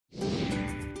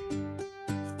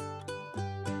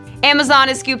Amazon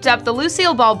has scooped up the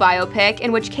Lucille Ball biopic,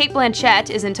 in which Cate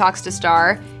Blanchett is in talks to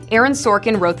star. Aaron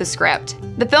Sorkin wrote the script.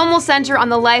 The film will center on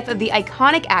the life of the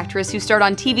iconic actress who starred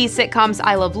on TV sitcoms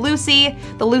I Love Lucy,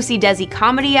 the Lucy Desi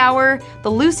Comedy Hour,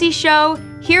 The Lucy Show,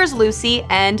 Here's Lucy,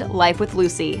 and Life with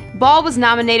Lucy. Ball was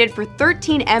nominated for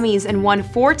 13 Emmys and won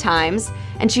 4 times,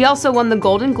 and she also won the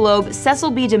Golden Globe Cecil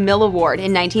B. DeMille Award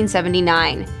in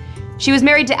 1979. She was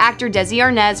married to actor Desi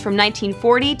Arnaz from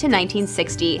 1940 to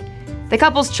 1960. The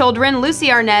couple's children, Lucie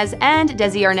Arnaz and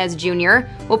Desi Arnaz Jr.,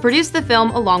 will produce the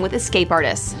film along with escape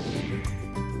artists.